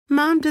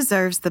Mom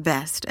deserves the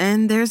best,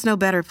 and there's no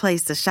better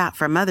place to shop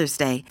for Mother's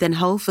Day than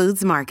Whole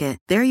Foods Market.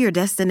 They're your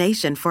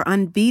destination for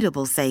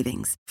unbeatable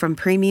savings, from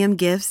premium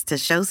gifts to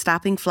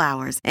show-stopping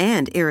flowers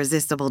and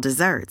irresistible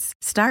desserts.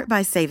 Start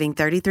by saving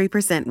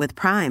 33% with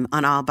Prime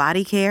on all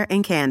body care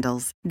and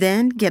candles.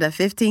 Then get a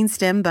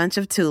 15-stem bunch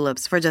of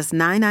tulips for just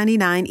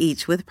 $9.99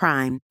 each with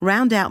Prime.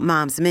 Round out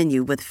Mom's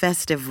menu with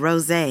festive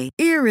rosé,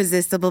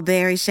 irresistible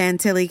berry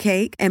chantilly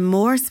cake, and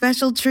more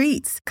special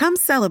treats. Come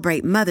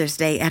celebrate Mother's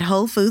Day at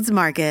Whole Foods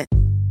Market.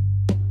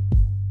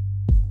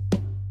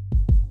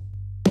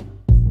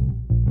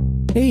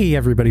 Hey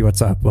everybody,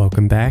 what's up?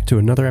 Welcome back to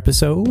another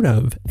episode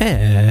of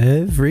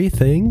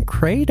Everything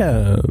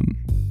Kratom,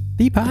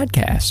 the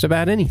podcast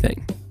about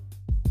anything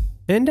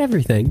and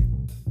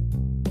everything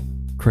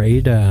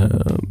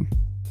Kratom.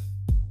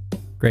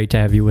 Great to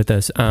have you with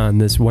us on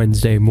this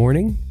Wednesday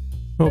morning.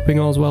 Hoping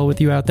all's well with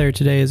you out there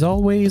today as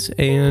always,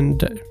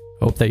 and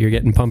hope that you're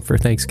getting pumped for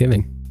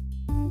Thanksgiving.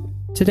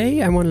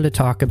 Today I wanted to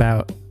talk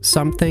about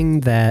something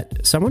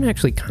that someone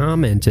actually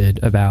commented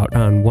about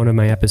on one of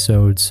my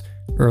episodes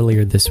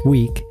earlier this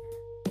week,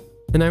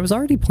 and I was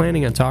already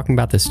planning on talking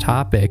about this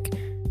topic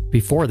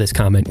before this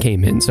comment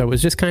came in, so it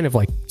was just kind of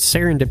like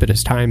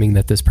serendipitous timing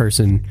that this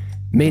person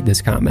made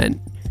this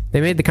comment. They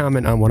made the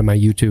comment on one of my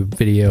YouTube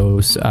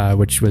videos,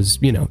 which was,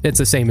 it's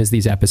the same as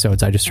these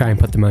episodes. I just try and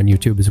put them on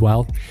YouTube as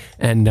well.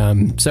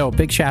 And so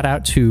big shout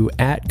out to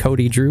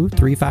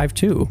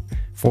 @CodyDrew352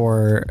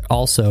 for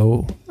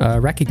also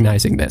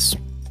recognizing this.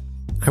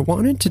 I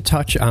wanted to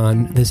touch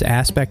on this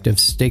aspect of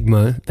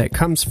stigma that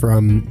comes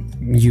from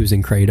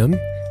using Kratom,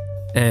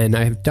 and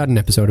I've done an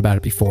episode about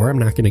it before. I'm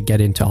not going to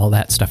get into all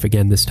that stuff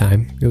again this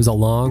time. It was a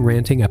long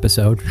ranting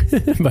episode,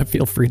 but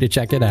feel free to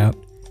check it out.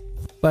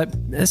 But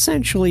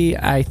essentially,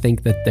 I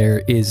think that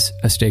there is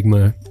a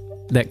stigma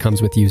that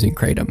comes with using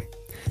Kratom.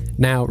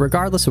 Now,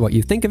 regardless of what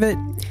you think of it,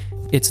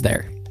 it's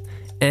there.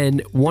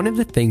 And one of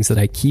the things that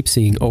I keep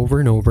seeing over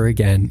and over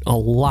again, a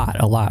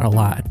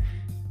lot,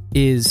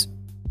 is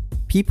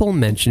people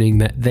mentioning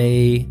that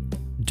they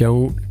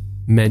don't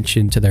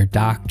mention to their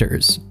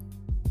doctors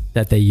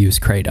that they use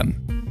Kratom.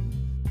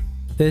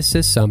 This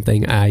is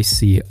something I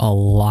see a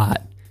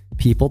lot.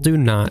 People do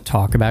not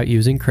talk about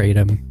using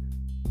Kratom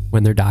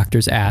when their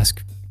doctors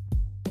ask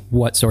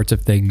what sorts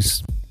of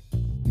things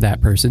that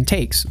person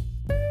takes.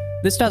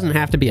 This doesn't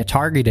have to be a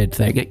targeted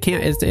thing.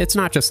 It's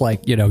not just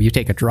like, you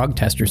take a drug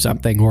test or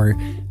something, or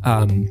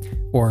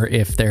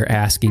if they're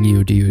asking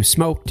you, do you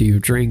smoke? Do you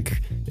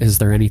drink? Is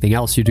there anything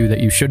else you do that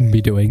you shouldn't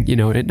be doing?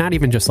 Not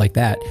even just like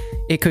that.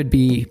 It could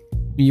be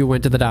you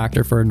went to the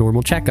doctor for a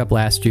normal checkup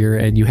last year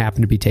and you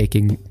happen to be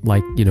taking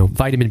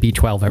vitamin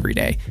B12 every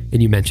day,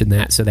 and you mentioned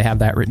that. So they have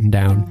that written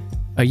down.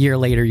 A year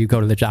later, you go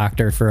to the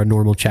doctor for a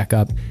normal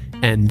checkup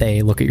and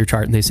they look at your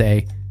chart and they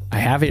say, I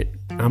have it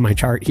on my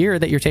chart here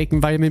that you're taking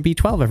vitamin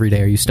B12 every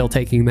day. Are you still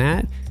taking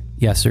that?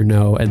 Yes or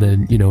no? And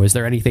then, is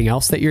there anything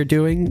else that you're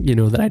doing,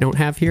 that I don't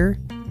have here?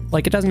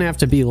 Like, it doesn't have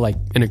to be like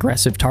an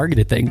aggressive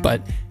targeted thing,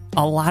 but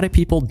a lot of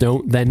people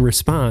don't then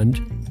respond,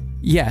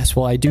 yes,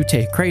 well, I do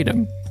take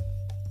Kratom.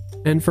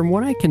 And from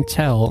what I can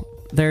tell,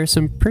 there are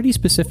some pretty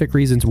specific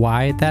reasons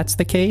why that's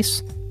the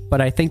case, but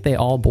I think they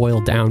all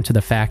boil down to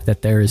the fact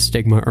that there is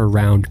stigma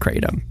around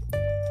Kratom.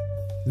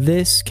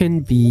 This can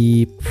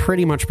be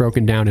pretty much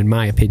broken down, in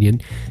my opinion,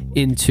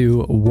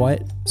 into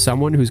what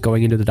someone who's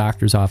going into the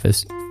doctor's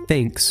office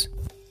thinks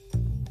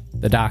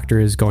the doctor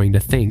is going to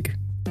think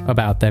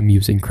about them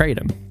using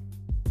Kratom.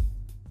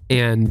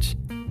 And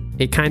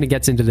it kind of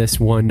gets into this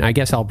one. I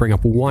guess I'll bring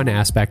up one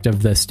aspect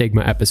of the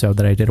stigma episode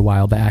that I did a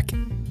while back.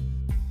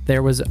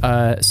 There was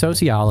a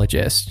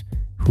sociologist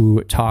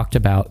who talked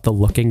about the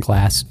looking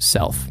glass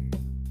self.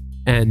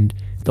 And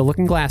the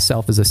looking glass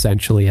self is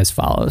essentially as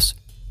follows.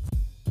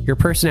 Your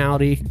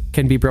personality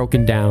can be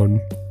broken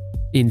down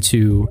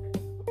into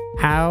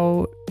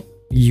how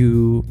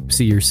you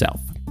see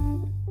yourself,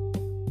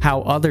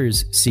 how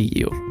others see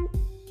you,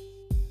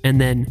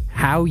 and then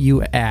how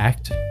you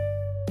act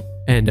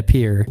and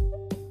appear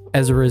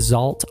as a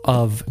result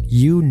of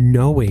you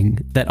knowing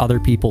that other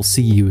people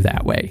see you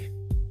that way.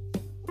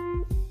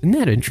 Isn't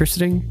that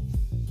interesting?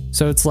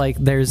 So it's like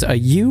there's a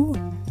you,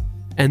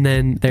 and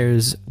then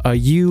there's a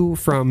you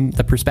from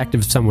the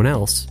perspective of someone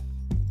else.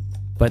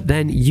 But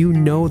then you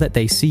know that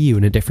they see you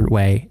in a different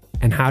way,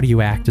 and how do you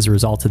act as a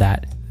result of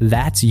that?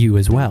 That's you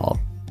as well.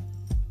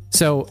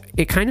 So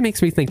it kind of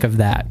makes me think of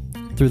that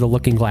through the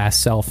looking glass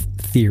self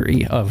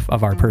theory of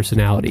our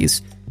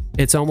personalities.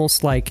 It's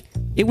almost like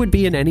it would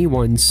be in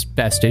anyone's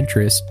best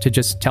interest to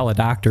just tell a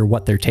doctor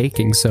what they're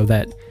taking so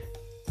that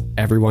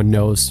everyone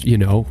knows,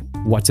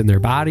 what's in their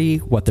body,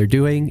 what they're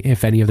doing,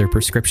 if any of their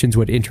prescriptions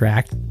would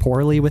interact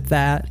poorly with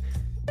that.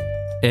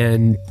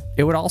 And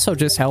it would also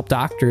just help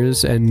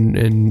doctors and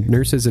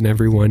nurses and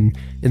everyone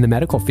in the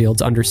medical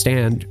fields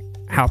understand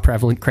how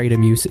prevalent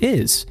Kratom use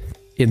is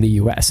in the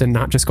US, and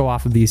not just go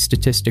off of these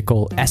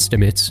statistical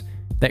estimates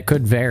that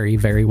could vary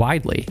very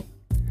widely.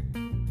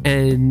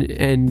 And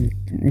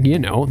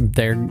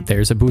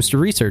there's a boost of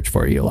research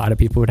for you. A lot of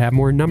people would have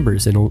more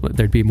numbers and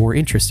there'd be more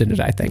interest in it,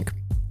 I think.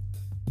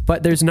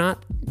 But there's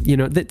not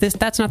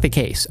that's not the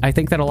case. I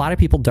think that a lot of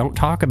people don't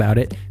talk about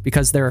it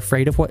because they're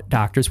afraid of what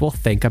doctors will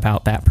think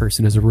about that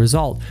person as a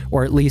result,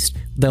 or at least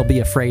they'll be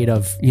afraid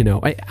of,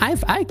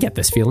 I get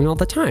this feeling all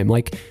the time.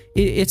 Like,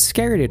 it's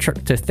scary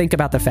to think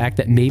about the fact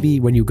that maybe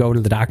when you go to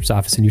the doctor's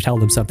office and you tell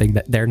them something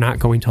that they're not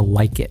going to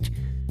like it,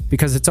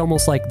 because it's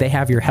almost like they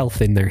have your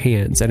health in their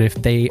hands. And if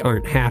they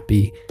aren't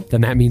happy,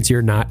 then that means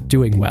you're not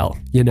doing well,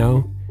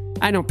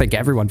 I don't think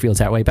everyone feels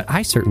that way, but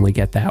I certainly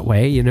get that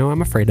way.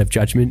 I'm afraid of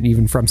judgment,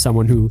 even from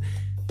someone who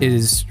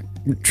is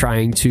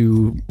trying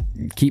to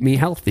keep me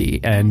healthy.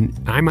 And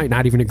I might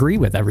not even agree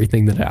with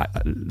everything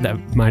that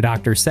my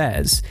doctor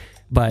says,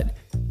 but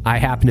I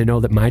happen to know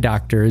that my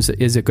doctor is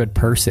a good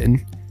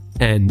person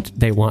and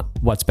they want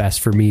what's best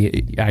for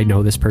me. I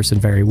know this person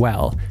very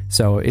well.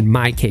 So in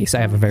my case, I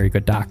have a very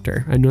good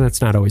doctor. I know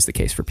that's not always the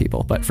case for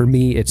people, but for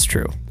me, it's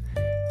true.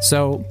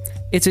 So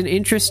it's an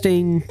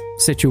interesting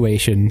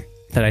situation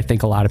that I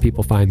think a lot of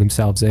people find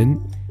themselves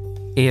in.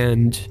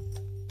 And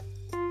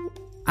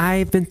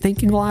I've been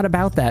thinking a lot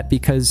about that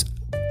because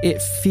it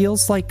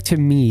feels like to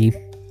me,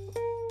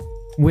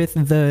 with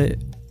the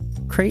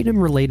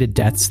Kratom-related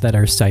deaths that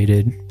are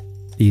cited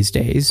these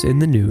days in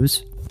the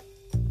news,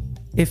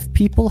 if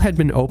people had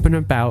been open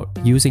about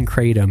using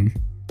Kratom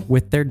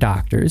with their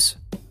doctors,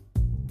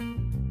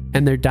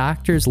 and their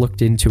doctors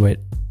looked into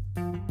it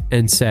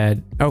and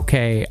said,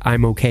 okay,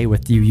 I'm okay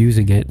with you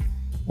using it,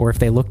 or if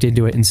they looked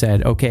into it and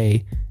said,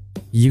 okay,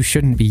 you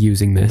shouldn't be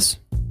using this,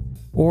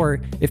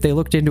 or if they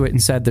looked into it and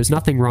said, there's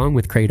nothing wrong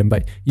with Kratom,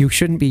 but you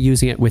shouldn't be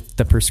using it with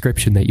the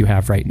prescription that you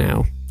have right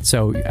now,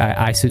 so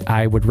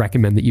I would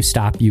recommend that you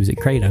stop using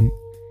Kratom.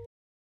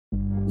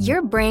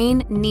 Your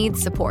brain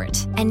needs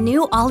support, and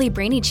new Ollie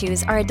Brainy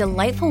Chews are a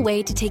delightful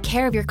way to take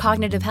care of your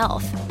cognitive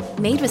health.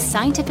 Made with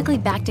scientifically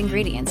backed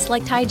ingredients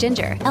like Thai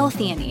ginger,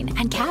 L-theanine,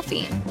 and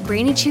caffeine,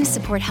 Brainy Chews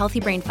support healthy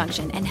brain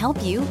function and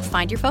help you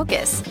find your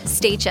focus,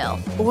 stay chill,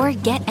 or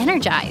get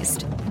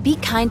energized. Be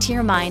kind to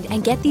your mind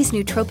and get these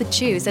nootropic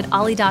chews at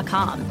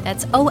ollie.com.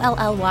 That's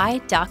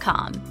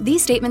OLLY.com.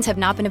 These statements have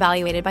not been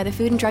evaluated by the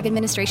Food and Drug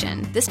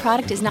Administration. This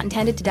product is not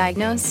intended to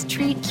diagnose,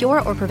 treat,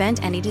 cure, or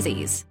prevent any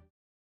disease.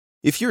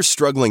 If you're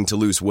struggling to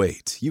lose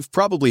weight, you've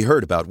probably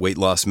heard about weight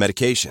loss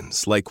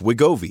medications like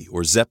Wegovy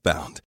or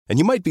Zepbound, and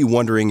you might be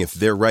wondering if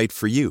they're right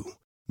for you.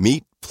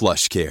 Meet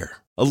PlushCare,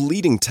 a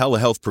leading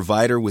telehealth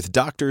provider with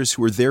doctors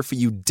who are there for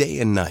you day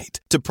and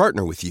night to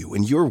partner with you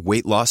in your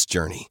weight loss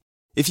journey.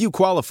 If you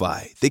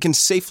qualify, they can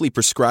safely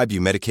prescribe you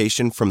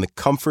medication from the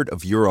comfort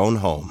of your own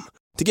home.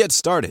 To get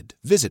started,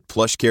 visit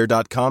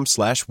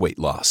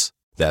plushcare.com/weight-loss.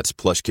 That's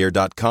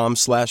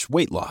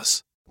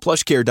plushcare.com/weight-loss.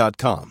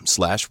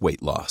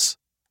 plushcare.com/weight-loss.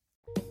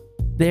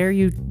 There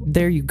you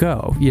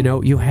go.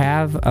 You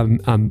have a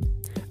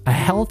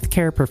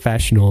healthcare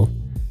professional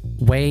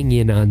weighing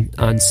in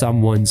on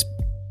someone's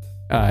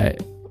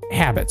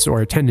habits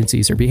or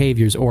tendencies or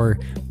behaviors or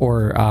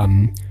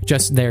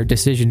just their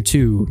decision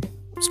to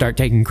start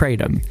taking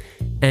Kratom.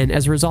 And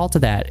as a result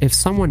of that, if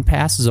someone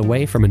passes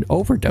away from an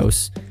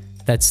overdose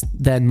that's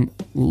then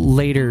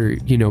later,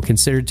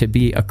 considered to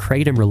be a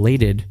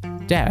Kratom-related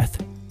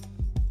death,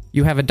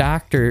 you have a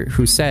doctor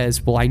who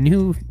says, well, I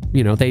knew,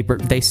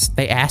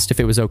 they asked if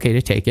it was okay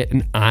to take it,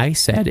 and I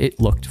said it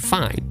looked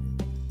fine.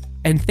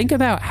 And think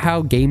about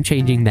how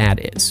game-changing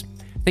that is.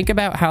 Think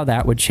about how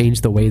that would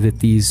change the way that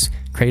these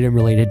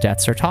Kratom-related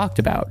deaths are talked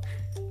about.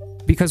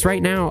 Because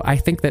right now, I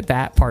think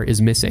that part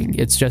is missing.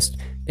 It's just,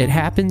 it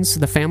happens,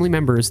 the family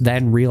members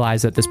then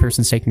realize that this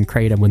person's taking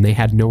Kratom when they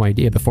had no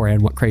idea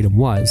beforehand what Kratom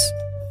was.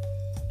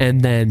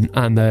 And then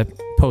on the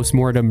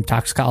post-mortem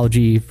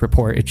toxicology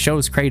report, it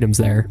shows Kratom's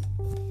there.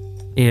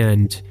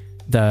 And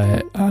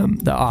the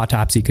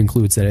autopsy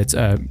concludes that it's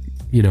a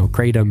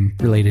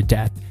Kratom-related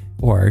death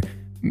or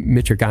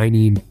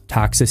mitragynine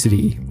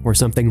toxicity or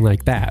something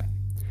like that.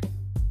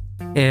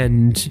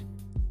 And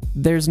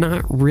there's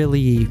not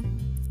really...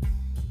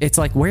 It's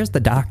like, where's the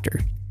doctor?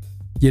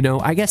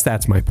 I guess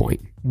that's my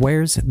point.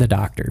 Where's the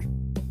doctor?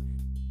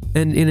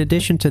 And in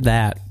addition to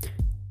that,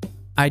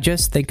 I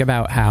just think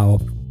about how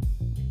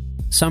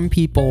some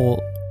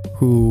people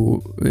who,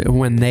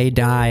 when they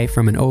die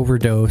from an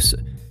overdose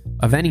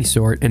of any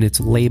sort, and it's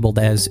labeled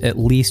as at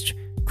least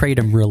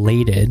Kratom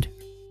related,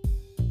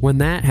 when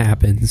that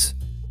happens,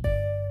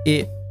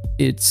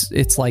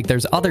 it's like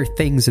there's other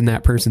things in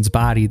that person's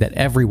body that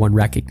everyone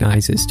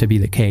recognizes to be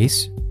the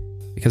case,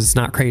 because it's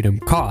not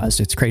Kratom caused,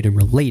 it's Kratom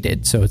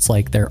related. So it's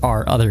like there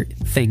are other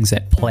things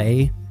at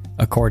play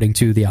according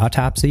to the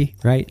autopsy,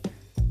 right?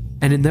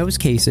 And in those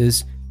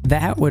cases,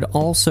 that would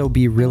also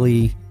be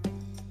really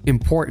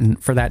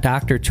important for that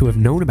doctor to have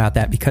known about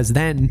that, because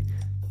then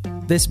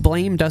this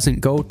blame doesn't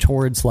go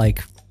towards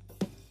like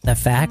the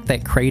fact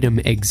that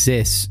Kratom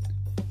exists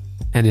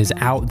and is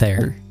out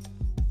there.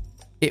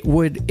 It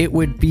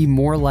would be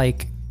more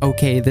like,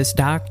 okay, this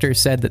doctor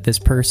said that this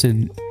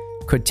person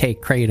could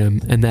take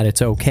Kratom and that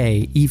it's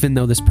okay, even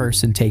though this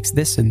person takes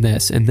this and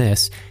this and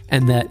this,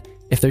 and that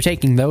if they're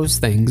taking those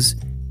things,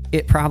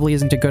 it probably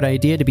isn't a good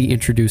idea to be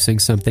introducing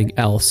something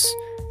else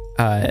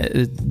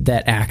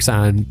that acts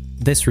on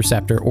this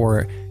receptor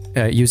or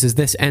uses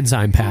this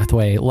enzyme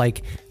pathway.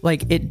 Like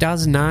it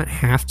does not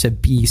have to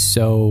be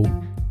so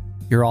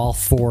you're all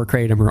for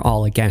Kratom or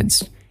all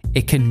against.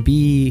 It can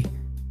be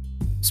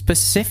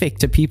specific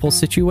to people's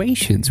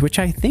situations, which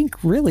I think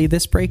really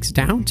this breaks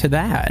down to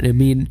that. I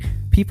mean,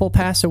 people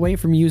pass away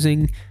from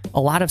using a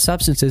lot of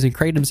substances, and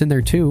Kratom's in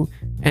there too,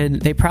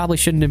 and they probably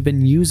shouldn't have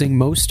been using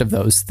most of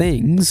those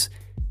things.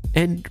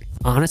 And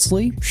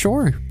honestly,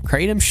 sure,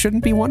 Kratom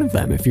shouldn't be one of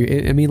them.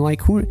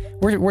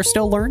 We're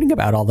still learning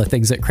about all the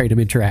things that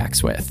Kratom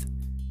interacts with,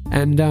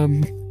 and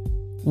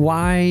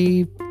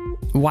why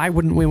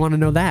wouldn't we want to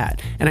know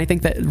that? And I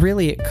think that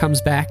really it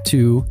comes back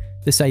to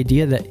this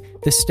idea that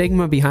the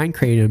stigma behind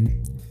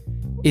Kratom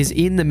is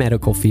in the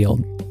medical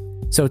field.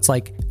 So it's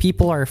like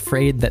people are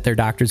afraid that their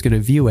doctor's going to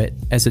view it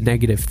as a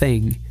negative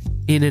thing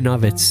in and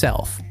of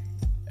itself,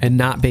 and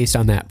not based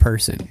on that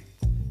person,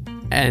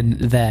 and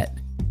that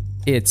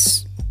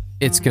it's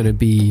going to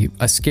be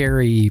a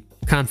scary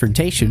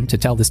confrontation to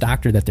tell this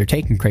doctor that they're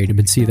taking Kratom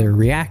and see their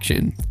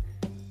reaction.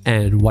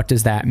 And what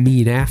does that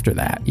mean after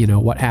that? You know,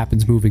 what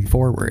happens moving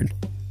forward?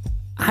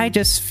 I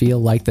just feel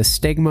like the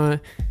stigma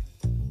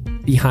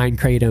behind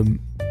Kratom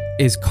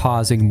is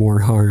causing more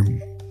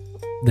harm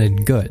than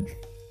good.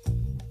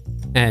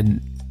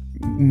 And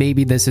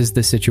maybe this is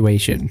the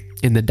situation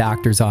in the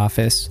doctor's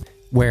office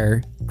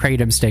where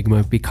Kratom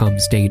stigma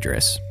becomes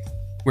dangerous.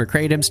 Where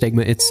Kratom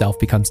stigma itself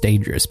becomes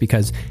dangerous,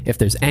 because if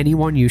there's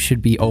anyone you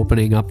should be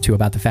opening up to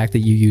about the fact that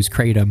you use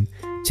Kratom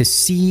to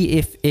see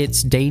if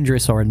it's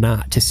dangerous or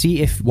not, to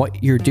see if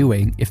what you're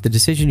doing, if the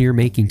decision you're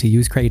making to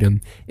use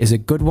Kratom is a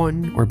good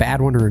one or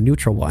bad one or a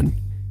neutral one,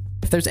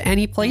 if there's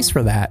any place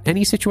for that,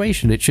 any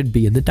situation, it should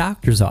be in the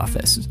doctor's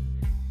office.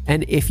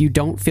 And if you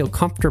don't feel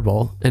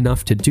comfortable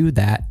enough to do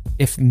that,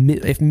 if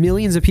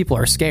millions of people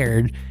are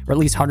scared, or at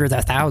least hundreds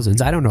of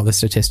thousands, I don't know the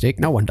statistic,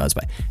 no one does,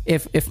 but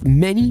if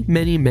many,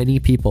 many, many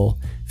people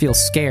feel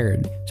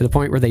scared to the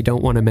point where they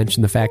don't want to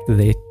mention the fact that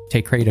they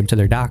take Kratom to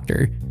their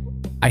doctor,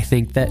 I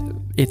think that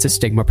it's a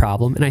stigma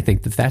problem, and I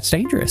think that that's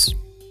dangerous.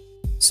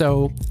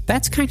 So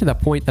that's kind of the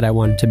point that I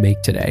wanted to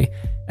make today.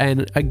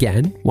 And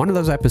again, one of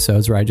those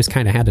episodes where I just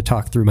kind of had to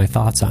talk through my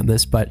thoughts on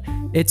this, but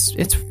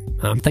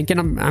I'm thinking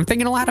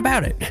a lot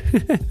about it.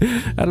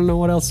 I don't know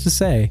what else to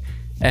say.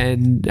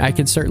 And I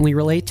can certainly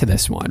relate to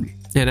this one.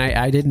 And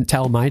I didn't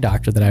tell my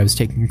doctor that I was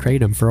taking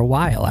Kratom for a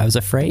while. I was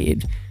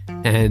afraid.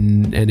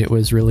 And it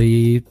was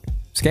really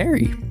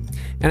scary.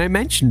 And I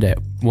mentioned it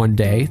one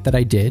day that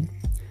I did.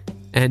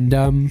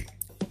 And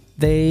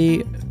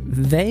they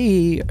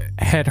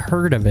had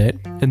heard of it,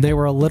 and they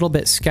were a little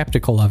bit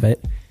skeptical of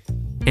it.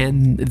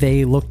 And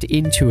they looked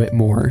into it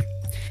more.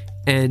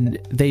 And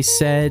they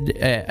said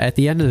at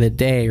the end of the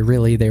day,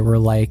 really, they were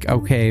like,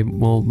 okay,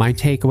 well, my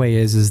takeaway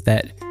is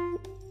that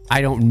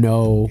I don't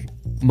know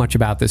much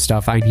about this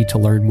stuff. I need to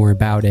learn more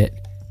about it.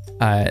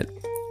 I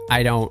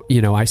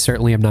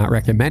certainly am not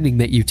recommending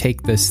that you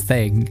take this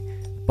thing,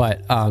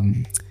 but,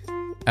 and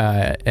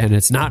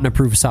it's not an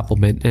approved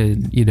supplement,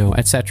 and,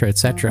 et cetera, et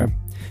cetera.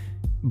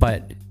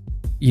 But,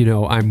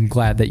 I'm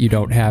glad that you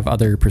don't have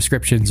other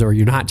prescriptions, or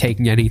you're not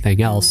taking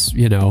anything else,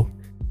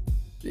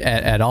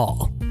 at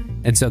all.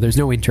 And so there's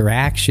no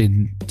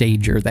interaction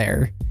danger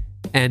there.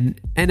 And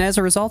as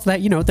a result of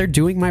that, they're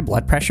doing my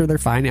blood pressure. They're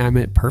fine. I'm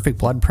at perfect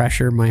blood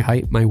pressure, my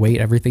height, my weight,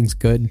 everything's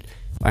good.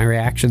 My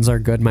reactions are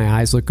good. My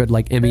eyes look good.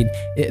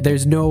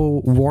 There's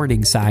no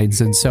warning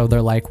signs. And so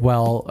they're like,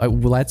 well,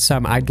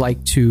 I'd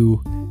like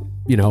to,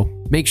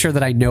 make sure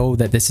that I know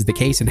that this is the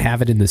case and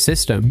have it in the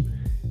system.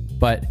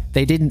 But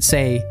they didn't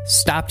say,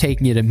 stop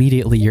taking it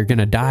immediately. You're going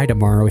to die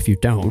tomorrow if you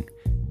don't.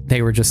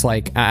 They were just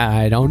like,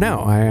 I don't know.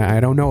 I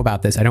don't know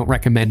about this. I don't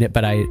recommend it,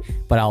 but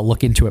I'll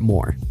look into it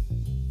more.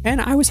 And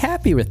I was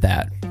happy with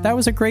that. That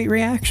was a great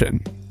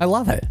reaction. I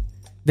love it.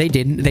 They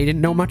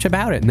didn't know much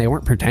about it, and they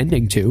weren't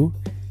pretending to.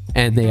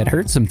 And they had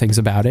heard some things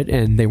about it,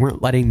 and they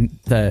weren't letting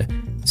the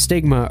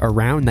stigma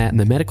around that in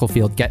the medical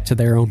field get to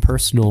their own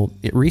personal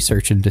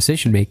research and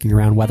decision making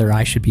around whether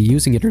I should be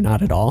using it or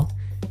not at all.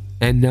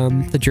 And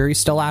the jury's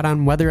still out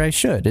on whether I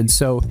should. And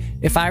so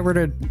if I were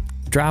to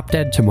drop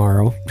dead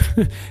tomorrow,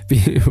 and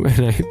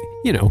I,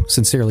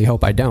 sincerely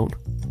hope I don't,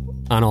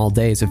 on all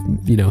days of,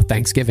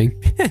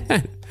 Thanksgiving.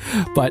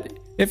 But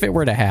if it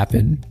were to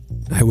happen,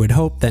 I would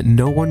hope that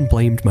no one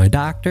blamed my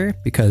doctor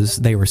because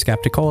they were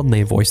skeptical and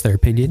they voiced their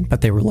opinion,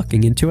 but they were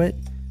looking into it.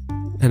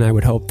 And I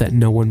would hope that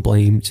no one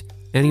blamed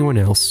anyone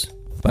else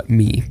but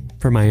me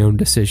for my own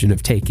decision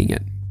of taking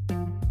it.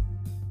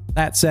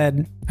 That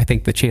said, I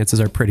think the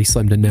chances are pretty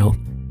slim to nil.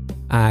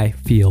 I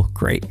feel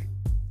great.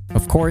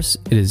 Of course,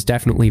 it is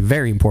definitely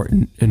very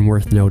important and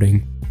worth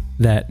noting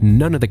that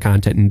none of the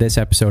content in this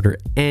episode or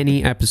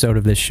any episode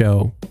of this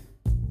show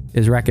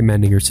is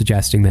recommending or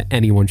suggesting that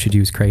anyone should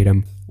use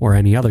Kratom or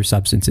any other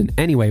substance in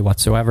any way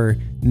whatsoever.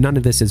 None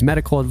of this is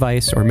medical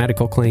advice or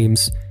medical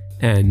claims,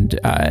 and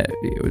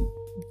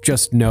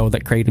just know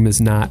that Kratom is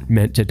not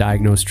meant to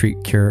diagnose,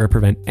 treat, cure, or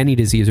prevent any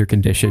disease or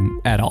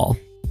condition at all.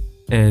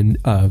 End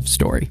of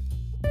story.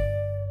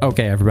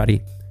 Okay,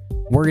 everybody.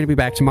 We're going to be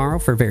back tomorrow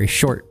for a very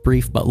short,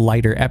 brief, but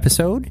lighter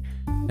episode,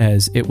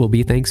 as it will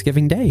be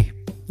Thanksgiving Day.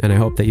 And I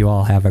hope that you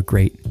all have a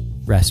great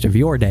rest of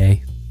your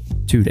day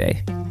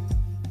today.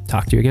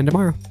 Talk to you again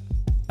tomorrow.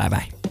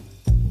 Bye-bye.